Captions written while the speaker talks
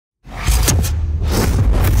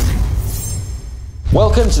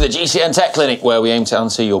Welcome to the GCN Tech Clinic, where we aim to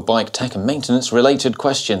answer your bike tech and maintenance related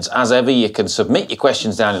questions. As ever, you can submit your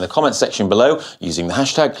questions down in the comments section below using the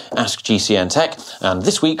hashtag askgcntech. And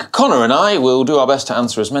this week, Conor and I will do our best to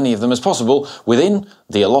answer as many of them as possible within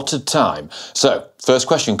the allotted time. So, first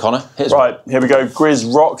question, Conor. Right, here we go.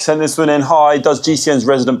 Grizz Rock sent this one in. Hi, does GCN's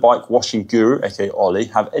resident bike washing guru, aka Ollie,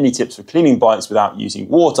 have any tips for cleaning bikes without using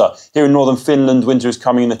water? Here in northern Finland, winter is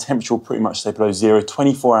coming and the temperature will pretty much stay below zero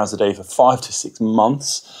 24 hours a day for 5 to 6 months.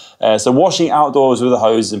 So washing outdoors with a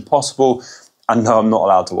hose is impossible. And no, I'm not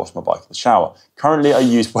allowed to wash my bike in the shower. Currently, I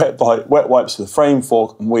use wet wipes for the frame,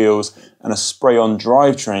 fork and wheels and a spray-on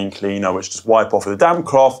drivetrain cleaner, which just wipe off with a damp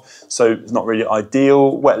cloth. So it's not really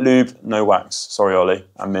ideal. Wet lube, no wax. Sorry, Ollie.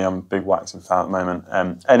 And me, I'm a big waxing fan at the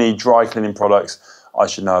moment. Any dry cleaning products I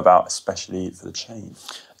should know about, especially for the chain?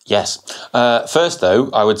 Yes. First,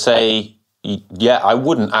 though, I would say, yeah, I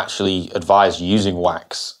wouldn't actually advise using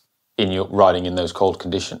wax in your riding in those cold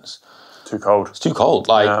conditions. Too cold. It's too cold.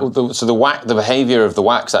 So the behaviour of the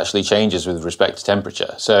wax actually changes with respect to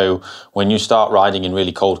temperature. So when you start riding in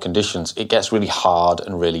really cold conditions, it gets really hard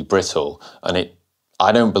and really brittle, and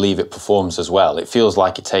I don't believe it performs as well. It feels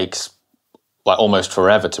like it takes like almost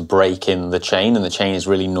forever to break in the chain, and the chain is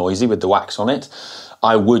really noisy with the wax on it.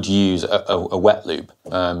 I would use a wet lube,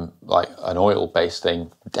 like an oil-based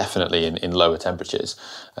thing, definitely in lower temperatures,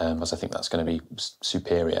 as I think that's going to be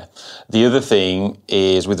superior. The other thing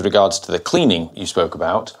is with regards to the cleaning you spoke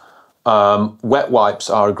about, wet wipes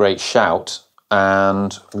are a great shout.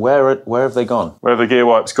 And where have they gone? Where have the gear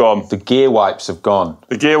wipes gone? The gear wipes have gone.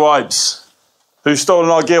 The gear wipes. Who's stolen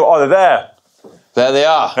our gear? Oh, they're there. There they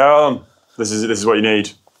are. Hold on. This is what you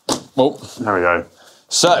need. Oh. There we go.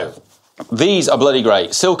 So, these are bloody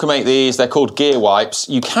great. Silka make these. They're called gear wipes.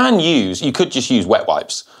 You could just use wet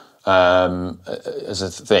wipes as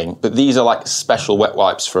a thing, but these are like special wet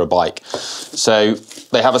wipes for a bike. So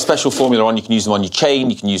they have a special formula on. You can use them on your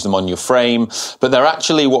chain, you can use them on your frame, but they're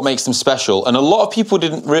actually what makes them special. And a lot of people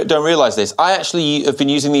don't realise this. I actually have been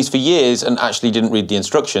using these for years and actually didn't read the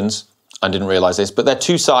instructions and didn't realise this, but they're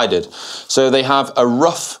two-sided. So they have a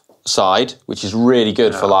rough side, which is really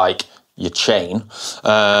good for like your chain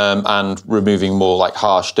and removing more like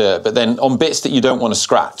harsh dirt, but then on bits that you don't want to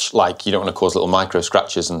scratch, like you don't want to cause little micro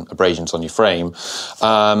scratches and abrasions on your frame,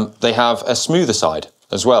 they have a smoother side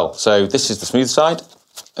as well. So this is the smooth side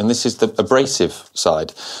and this is the abrasive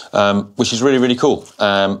side, which is really, really cool.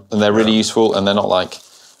 And they're really useful, and they're not like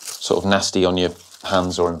sort of nasty on your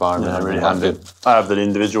hands or environment. Yeah, really handy. I have the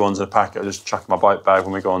individual ones in a packet. I just chuck in my bike bag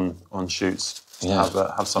when we go on shoots. Yeah,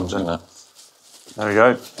 have something. There we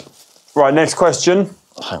go. Right, next question.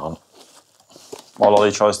 Hang on. While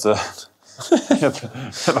Ollie tries to get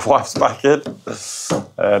the wife's back in.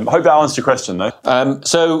 I hope that answers your question, though.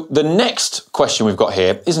 So the next question we've got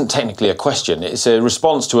here isn't technically a question. It's a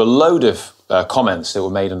response to a load of comments that were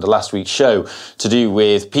made under last week's show to do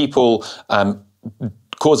with people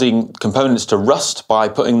causing components to rust by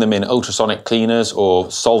putting them in ultrasonic cleaners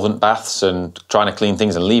or solvent baths and trying to clean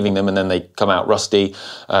things and leaving them, and then they come out rusty,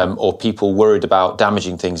 or people worried about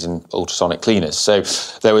damaging things in ultrasonic cleaners. So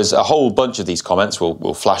there was a whole bunch of these comments.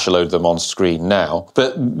 We'll flash a load of them on screen now.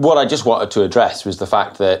 But what I just wanted to address was the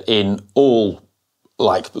fact that in all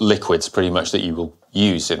like liquids pretty much that you will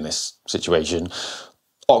use in this situation,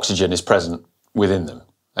 oxygen is present within them.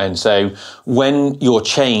 And so when your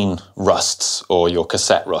chain rusts or your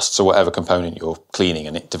cassette rusts or whatever component you're cleaning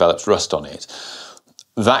and it develops rust on it,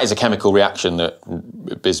 that is a chemical reaction that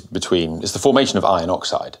is it's the formation of iron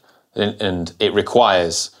oxide. And it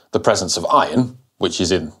requires the presence of iron, which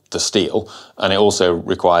is in the steel, and it also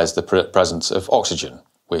requires the presence of oxygen,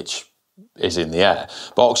 which is in the air.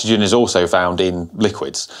 But oxygen is also found in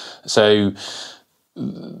liquids. So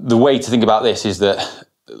the way to think about this is that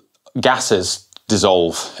gases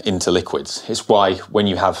dissolve into liquids. It's why when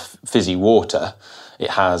you have fizzy water, it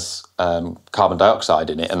has carbon dioxide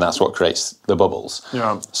in it, and that's what creates the bubbles.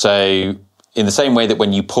 Yeah. So in the same way that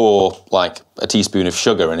when you pour like a teaspoon of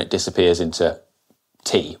sugar and it disappears into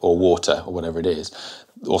tea or water or whatever it is,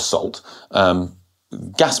 or salt,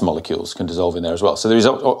 gas molecules can dissolve in there as well. So there is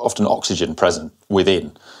often oxygen present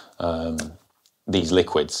within these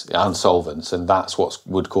liquids and solvents, and that's what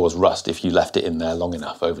would cause rust if you left it in there long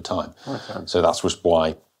enough over time. Okay. So that's just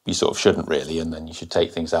why you sort of shouldn't really, and then you should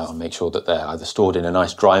take things out and make sure that they're either stored in a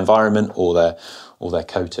nice dry environment or they're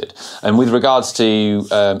coated. And with regards to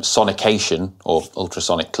sonication or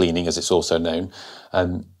ultrasonic cleaning, as it's also known,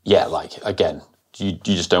 yeah, like again, you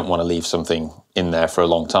just don't want to leave something in there for a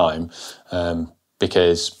long time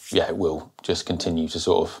because yeah, it will just continue to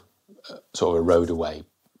sort of erode away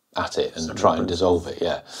at it and try and dissolve it,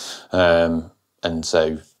 yeah. And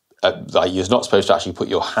so like you're not supposed to actually put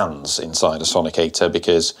your hands inside a sonicator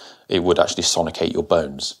because it would actually sonicate your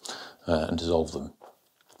bones and dissolve them.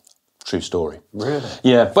 True story. Really?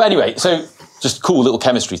 Yeah, but anyway, so just cool little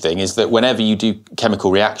chemistry thing is that whenever you do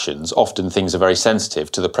chemical reactions, often things are very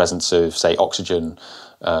sensitive to the presence of, say, oxygen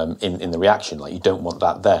in the reaction. Like you don't want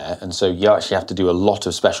that there, and so you actually have to do a lot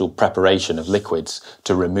of special preparation of liquids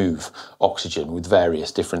to remove oxygen with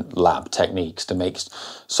various different lab techniques to make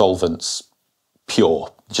solvents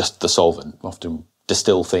pure, just the solvent. Often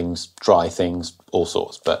distill things, dry things, all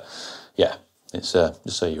sorts. But yeah, it's just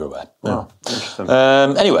so you're aware. Wow, interesting.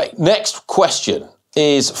 Anyway, next question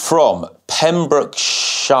is from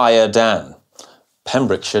Pembrokeshire Dan.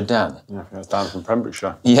 Pembrokeshire Dan. Yeah, that's Dan from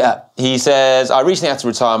Pembrokeshire. Yeah, he says, I recently had to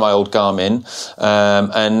retire my old Garmin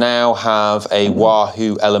and now have a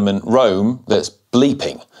Wahoo Elemnt Roam that's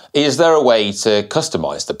bleeping. Is there a way to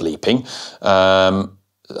customise the bleeping?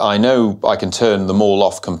 I know I can turn them all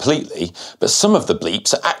off completely, but some of the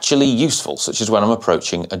bleeps are actually useful, such as when I'm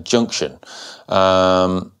approaching a junction.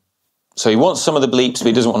 So he wants some of the bleeps, but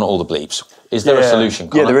he doesn't want all the bleeps. Is there a solution,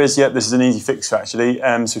 Conor? Yeah, there is. Yeah, this is an easy fix, actually.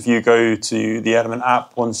 So if you go to the Elemnt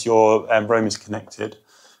app, once your Roam is connected,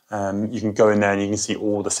 you can go in there and you can see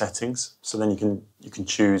all the settings. So then you can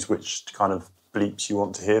choose which kind of bleeps you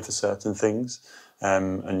want to hear for certain things.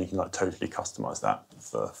 And you can like totally customise that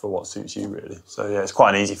for what suits you, really. So yeah, it's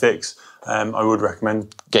quite an easy fix. I would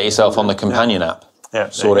recommend... Get yourself on the companion app. Yeah,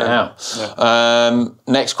 sort it out. Yeah.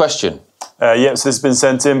 Next question. So this has been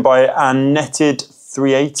sent in by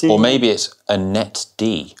Annetted380. Or maybe it's Annette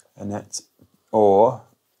D. Annette or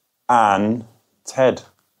Anne Ted.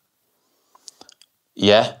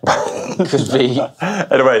 Yeah, could be.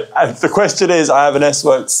 Anyway, the question is, I have an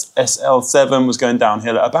S-Works SL7, was going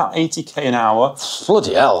downhill at about 80k an hour.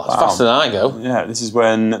 Bloody hell, that's faster than I go. Yeah, this is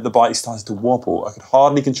when the bike started to wobble. I could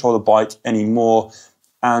hardly control the bike anymore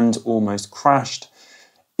and almost crashed.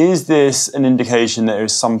 Is this an indication that there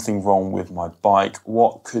is something wrong with my bike?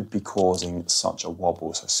 What could be causing such a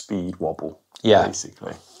wobble? So speed wobble,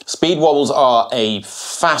 basically. Speed wobbles are a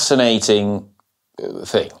fascinating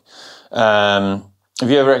thing. Have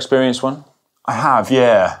you ever experienced one? I have,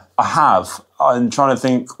 yeah. I have. I'm trying to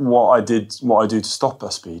think what I do to stop a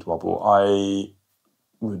speed wobble.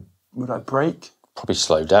 Would I brake? Probably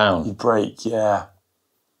slow down. You brake, yeah.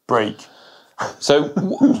 Brake. So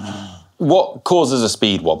what causes a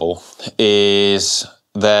speed wobble is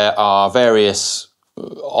there are various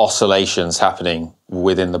oscillations happening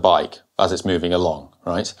within the bike as it's moving along,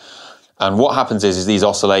 right? And what happens is these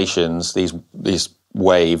oscillations, these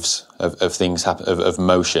waves of things happen, of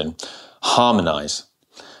motion, harmonize.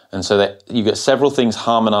 And so that you get several things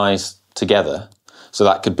harmonized together. So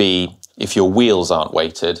that could be if your wheels aren't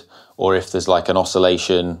weighted, or if there's like an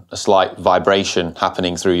oscillation, a slight vibration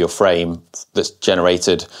happening through your frame that's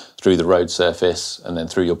generated through the road surface and then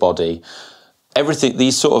through your body. Everything,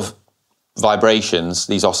 these sort of vibrations,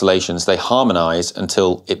 these oscillations, they harmonize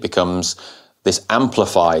until it becomes this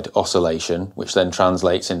amplified oscillation, which then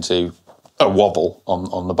translates into a wobble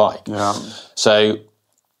on the bike. Yeah. So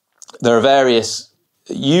there are various,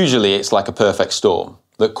 usually it's like a perfect storm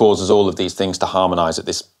that causes all of these things to harmonize at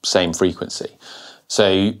this same frequency.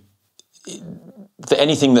 So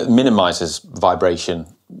anything that minimizes vibration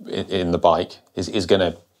in the bike is going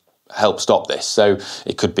to help stop this. So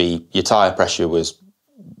it could be your tire pressure was,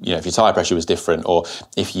 if your tire pressure was different, or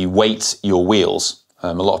if you weight your wheels.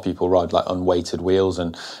 A lot of people ride like unweighted wheels,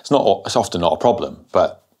 and it's often not a problem,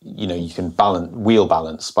 but you can wheel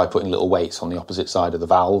balance by putting little weights on the opposite side of the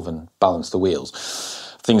valve and balance the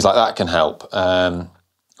wheels. Things like that can help.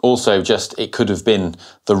 Also, it could have been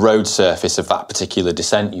the road surface of that particular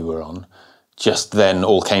descent you were on, just then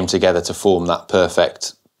all came together to form that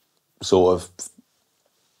perfect sort of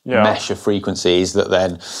mesh of frequencies that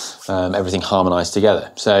then everything harmonised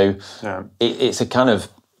together. So it's a kind of,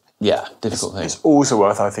 difficult thing. It's also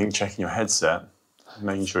worth, I think, checking your headset.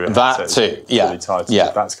 Making sure your headset is really tight.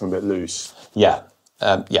 That's come a bit loose.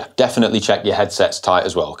 Definitely check your headsets tight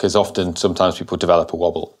as well, because sometimes people develop a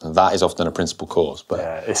wobble, and that is often a principal cause.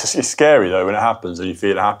 But it's scary though when it happens and you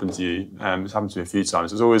feel it happen to you. It's happened to me a few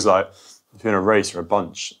times. It's always like if you're in a race or a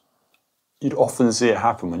bunch, you'd often see it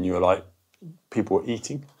happen when you were like people were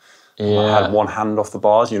eating. I had one hand off the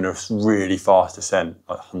bars, you're in a really fast descent,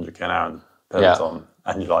 like 100k an hour and peloton,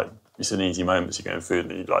 and you're like, it's an easy moment, so you're going food,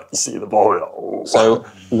 and you see the ball. Like, oh. So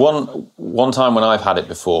one time when I've had it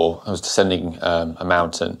before, I was descending a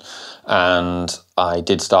mountain, and I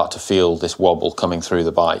did start to feel this wobble coming through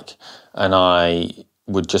the bike, and I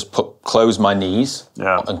would just close my knees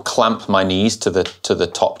and clamp my knees to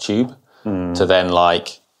the top tube to then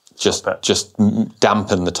just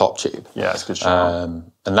dampen the top tube. Yeah, it's a good shout.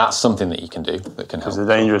 And that's something that you can do that can help. Because the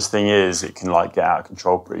dangerous thing is it can like get out of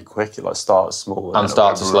control pretty quick. It like starts small and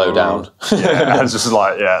start to slow down. Yeah, it's just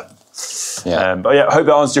like but yeah, I hope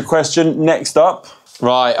that answers your question. Next up,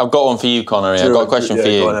 right, I've got one for you, Conor. I've got a question for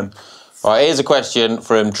you. Right, here's a question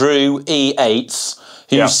from Drew E8s,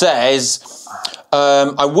 who says,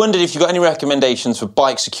 I wondered if you got any recommendations for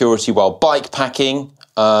bike security while bike packing.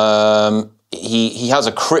 He has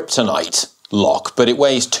a kryptonite lock, but it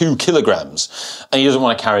weighs 2 kilograms, and he doesn't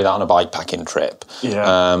want to carry that on a bike packing trip.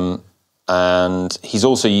 And he's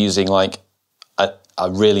also using like a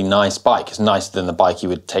really nice bike. It's nicer than the bike he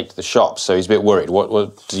would take to the shop, so he's a bit worried.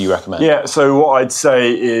 What do you recommend? Yeah, so what I'd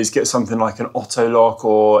say is get something like an auto lock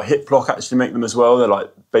or hip lock. Actually make them as well. They're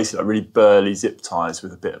like basically like really burly zip ties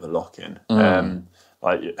with a bit of a lock in.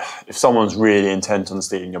 Like if someone's really intent on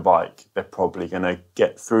stealing your bike, they're probably going to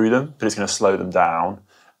get through them, but it's going to slow them down,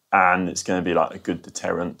 and it's going to be like a good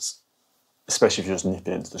deterrent, especially if you're just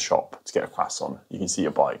nipping into the shop to get a class on. You can see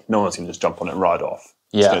your bike. No one's going to just jump on it and ride off.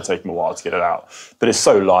 It's going to take them a while to get it out. But it's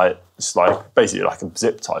so light, it's like basically like a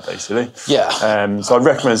zip tie, basically. So I'd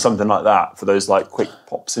recommend something like that for those like quick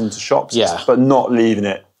pops into shops, but not leaving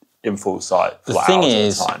it in full sight. The thing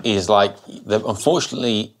is like,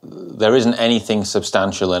 unfortunately, there isn't anything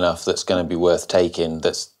substantial enough that's going to be worth taking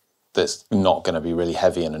that's not going to be really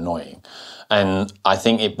heavy and annoying. And I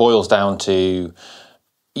think it boils down to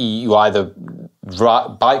you either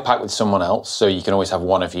bike pack with someone else, so you can always have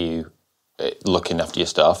one of you looking after your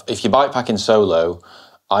stuff. If you're bike packing solo,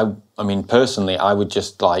 I mean, personally, I would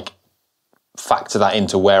just like factor that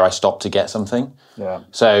into where I stop to get something.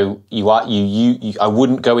 So I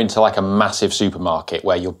wouldn't go into like a massive supermarket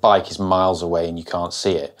where your bike is miles away and you can't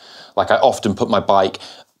see it. Like I often put my bike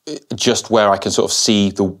just where I can sort of see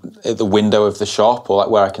the window of the shop, or like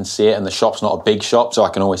where I can see it, and the shop's not a big shop, so I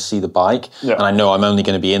can always see the bike, and I know I'm only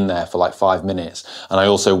going to be in there for like 5 minutes. And I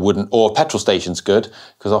also wouldn't, or petrol station's good,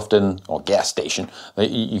 because often, or gas station,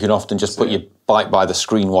 you can often just put your bike by the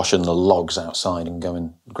screen wash and the logs outside and go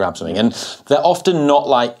and grab something. And they're often not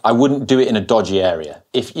like, I wouldn't do it in a dodgy area.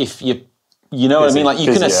 If you know what I mean? Like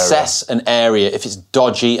you can assess an area, if it's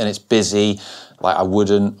dodgy and it's busy, like I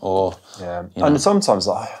wouldn't, or... And sometimes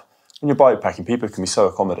like, when you're bike packing, people can be so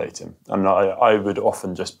accommodating. And I would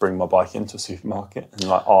often just bring my bike into a supermarket and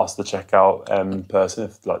like ask the checkout person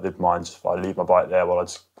if like they'd mind if I leave my bike there while I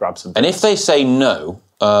just grab some bits. And if they say no,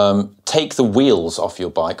 take the wheels off your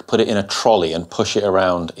bike, put it in a trolley and push it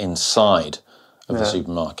around inside of the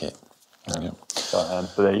supermarket. There you go.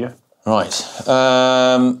 But there you go. Right.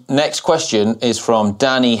 Next question is from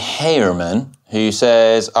Danny Hayerman, who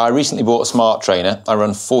says, I recently bought a smart trainer. I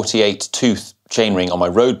run 48 tooth chainring on my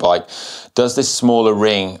road bike. Does this smaller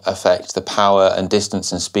ring affect the power and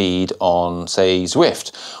distance and speed on, say,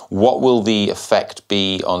 Zwift? What will the effect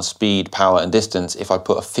be on speed, power and distance if I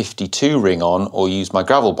put a 52 ring on or use my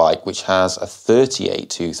gravel bike, which has a 38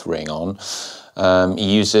 tooth ring on?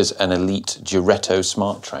 He uses an Elite Duretto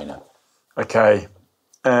smart trainer. Okay.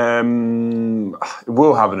 It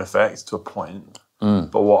will have an effect to a point.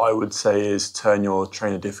 But what I would say is turn your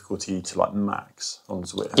trainer difficulty to like max on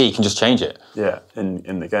Zwift. Yeah, you can just change it. Yeah,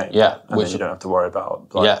 in the game. Yeah. And then you don't have to worry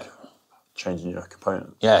about changing your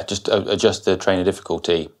components. Yeah, just adjust the trainer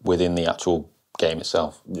difficulty within the actual game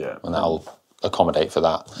itself. Yeah. And that'll accommodate for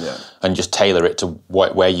that. Yeah. And just tailor it to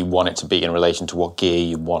where you want it to be in relation to what gear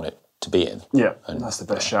you want it to be in. Yeah, and that's the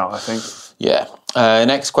best shout, I think. Yeah.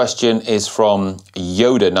 Next question is from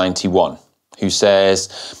Yoda91, who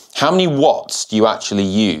says, how many watts do you actually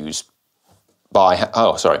use by...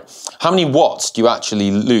 How many watts do you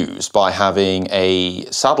actually lose by having a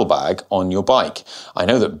saddlebag on your bike? I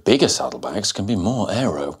know that bigger saddlebags can be more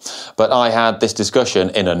aero, but I had this discussion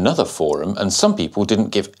in another forum and some people didn't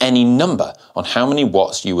give any number on how many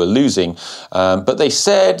watts you were losing, but they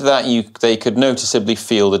said that they could noticeably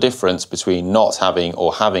feel the difference between not having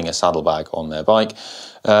or having a saddlebag on their bike.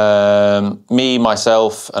 Me,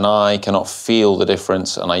 myself, and I cannot feel the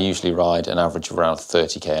difference, and I usually ride an average of around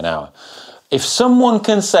 30k an hour. If someone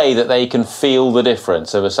can say that they can feel the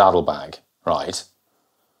difference of a saddlebag, right,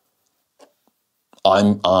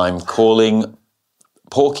 I'm calling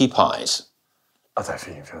porky pies. I don't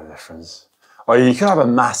think you can feel the difference. Well, you could have a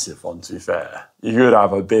massive one, to be fair. You could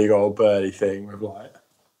have a big old burly thing with like...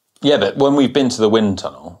 Yeah, but when we've been to the wind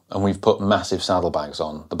tunnel and we've put massive saddlebags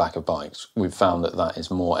on the back of bikes, we've found that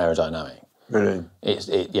is more aerodynamic. Really?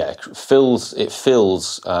 It fills.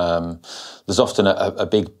 There's often a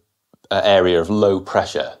big area of low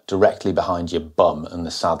pressure directly behind your bum and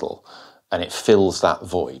the saddle, and it fills that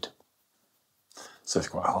void. So it's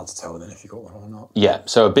quite hard to tell then if you've got one or not. Yeah,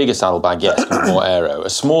 so a bigger saddlebag, yes, more aero. A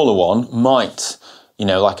smaller one might, you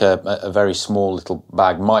know, like a very small little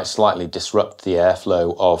bag might slightly disrupt the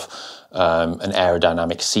airflow of an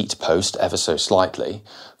aerodynamic seat post ever so slightly.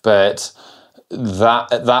 But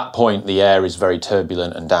at that point, the air is very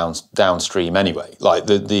turbulent and downstream anyway. Like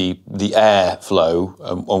the airflow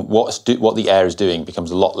and what the air is doing becomes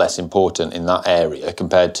a lot less important in that area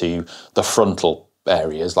compared to the frontal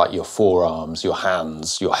areas like your forearms, your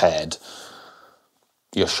hands, your head,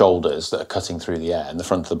 your shoulders that are cutting through the air in the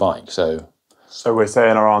front of the bike. So we're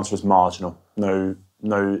saying our answer is marginal. No,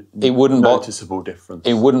 it wouldn't noticeable difference.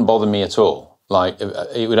 It wouldn't bother me at all. Like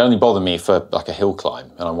it would only bother me for like a hill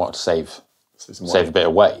climb, and I want to save a bit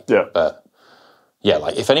of weight. Yeah. But yeah,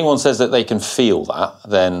 like if anyone says that they can feel that,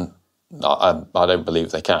 then I don't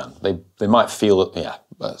believe they can. They might feel it. Yeah,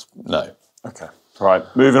 but no. Okay. Right,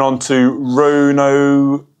 moving on to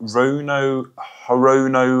Rono.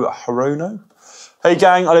 Hey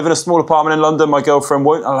gang, I live in a small apartment in London. My girlfriend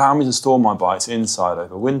won't allow me to store my bikes inside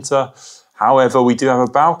over winter. However, we do have a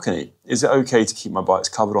balcony. Is it okay to keep my bikes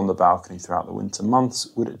covered on the balcony throughout the winter months?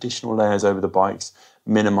 Would additional layers over the bikes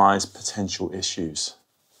minimise potential issues?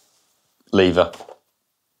 Lever.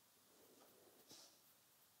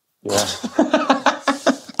 Yeah.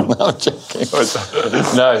 No, I'm joking.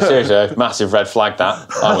 No, seriously, massive red flag that.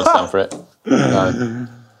 I would stand for it. No.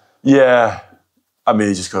 Yeah. I mean,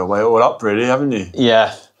 you just got to weigh it all up, really, haven't you?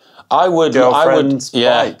 Yeah. Girlfriend's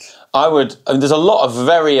bike. I mean, there's a lot of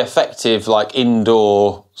very effective, like,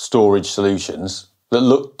 indoor storage solutions that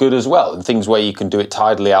look good as well, and things where you can do it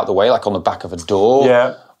tidily out the way, like on the back of a door.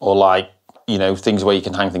 Yeah. Or, like, you know, things where you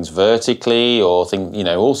can hang things vertically, or,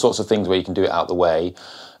 all sorts of things where you can do it out the way.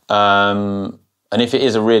 And if it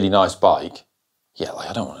is a really nice bike, yeah, like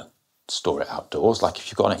I don't want to store it outdoors. Like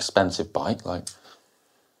if you've got an expensive bike, like...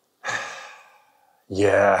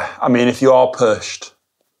 Yeah, I mean, if you are pushed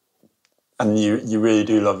and you really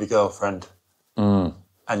do love your girlfriend and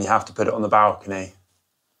you have to put it on the balcony.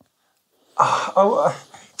 It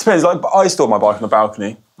depends, like I stored my bike on the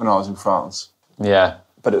balcony when I was in France. Yeah.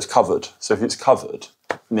 But it was covered. So if it's covered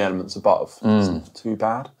from the elements above, it's not too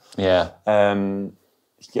bad. Yeah.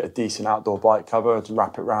 You can get a decent outdoor bike cover to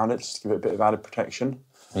wrap it around it, just to give it a bit of added protection.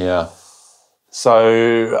 Yeah.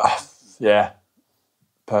 So, yeah,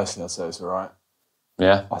 personally, I'd say it's all right.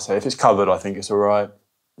 Yeah. I say if it's covered, I think it's all right.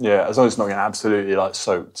 Yeah, as long as it's not getting absolutely like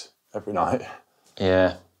soaked every night.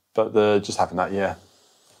 Yeah. But just having that, yeah.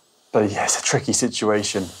 But yeah, it's a tricky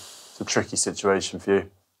situation. It's a tricky situation for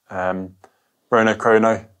you. Rono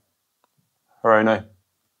Chrono. Rono.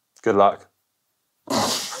 Good luck.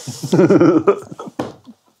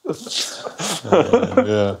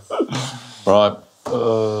 Yeah. Right.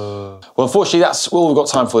 Well, unfortunately, that's all we've got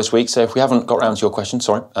time for this week. So if we haven't got around to your question,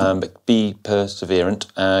 sorry, but be perseverant.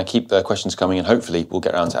 Keep the questions coming, and hopefully we'll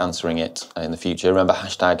get around to answering it in the future. Remember,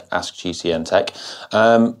 #AskGCNTech.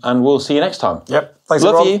 And we'll see you next time. Yep. Thanks,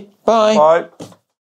 Love everyone. you. Bye. Bye.